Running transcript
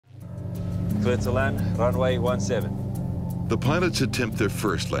Clear to land, runway 17. The pilots attempt their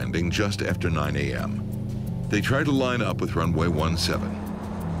first landing just after 9 a.m. They try to line up with runway 17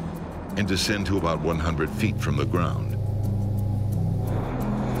 and descend to about 100 feet from the ground.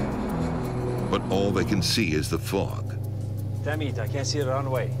 But all they can see is the fog. Damn it, I can't see the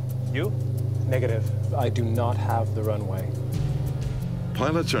runway. You? Negative. I do not have the runway.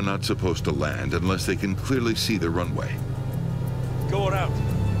 Pilots are not supposed to land unless they can clearly see the runway. Go around.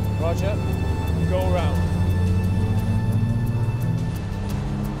 Roger. Go around.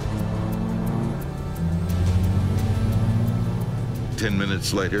 Ten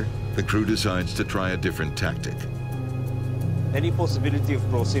minutes later, the crew decides to try a different tactic. Any possibility of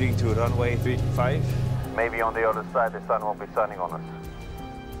proceeding to runway 35? Maybe on the other side, the sun won't be shining on us.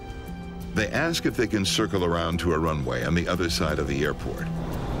 They ask if they can circle around to a runway on the other side of the airport.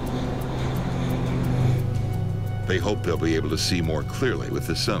 They hope they'll be able to see more clearly with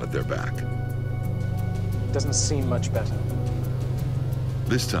the sun at their back. Doesn't seem much better.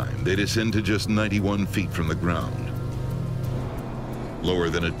 This time, they descend to just 91 feet from the ground, lower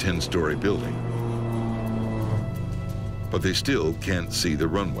than a 10-story building. But they still can't see the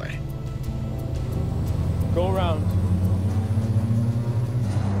runway. Go around.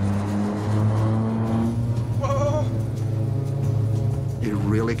 Whoa! It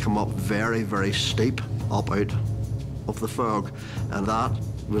really come up very, very steep up out of the fog, and that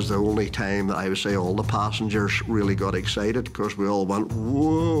was the only time that I would say all the passengers really got excited, because we all went,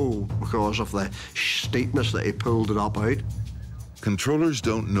 whoa, because of the steepness that he pulled it up out. Controllers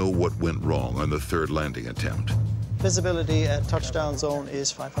don't know what went wrong on the third landing attempt. Visibility at touchdown zone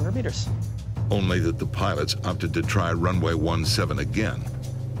is 500 meters. Only that the pilots opted to try runway 17 again,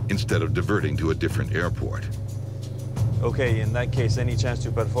 instead of diverting to a different airport. Okay, in that case, any chance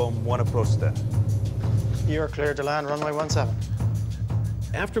to perform one approach there? You're cleared to land runway 17.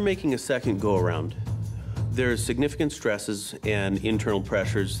 After making a second go-around, there's significant stresses and internal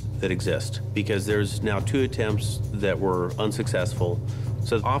pressures that exist because there's now 2 attempts that were unsuccessful.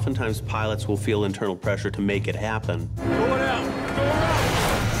 So oftentimes pilots will feel internal pressure to make it happen.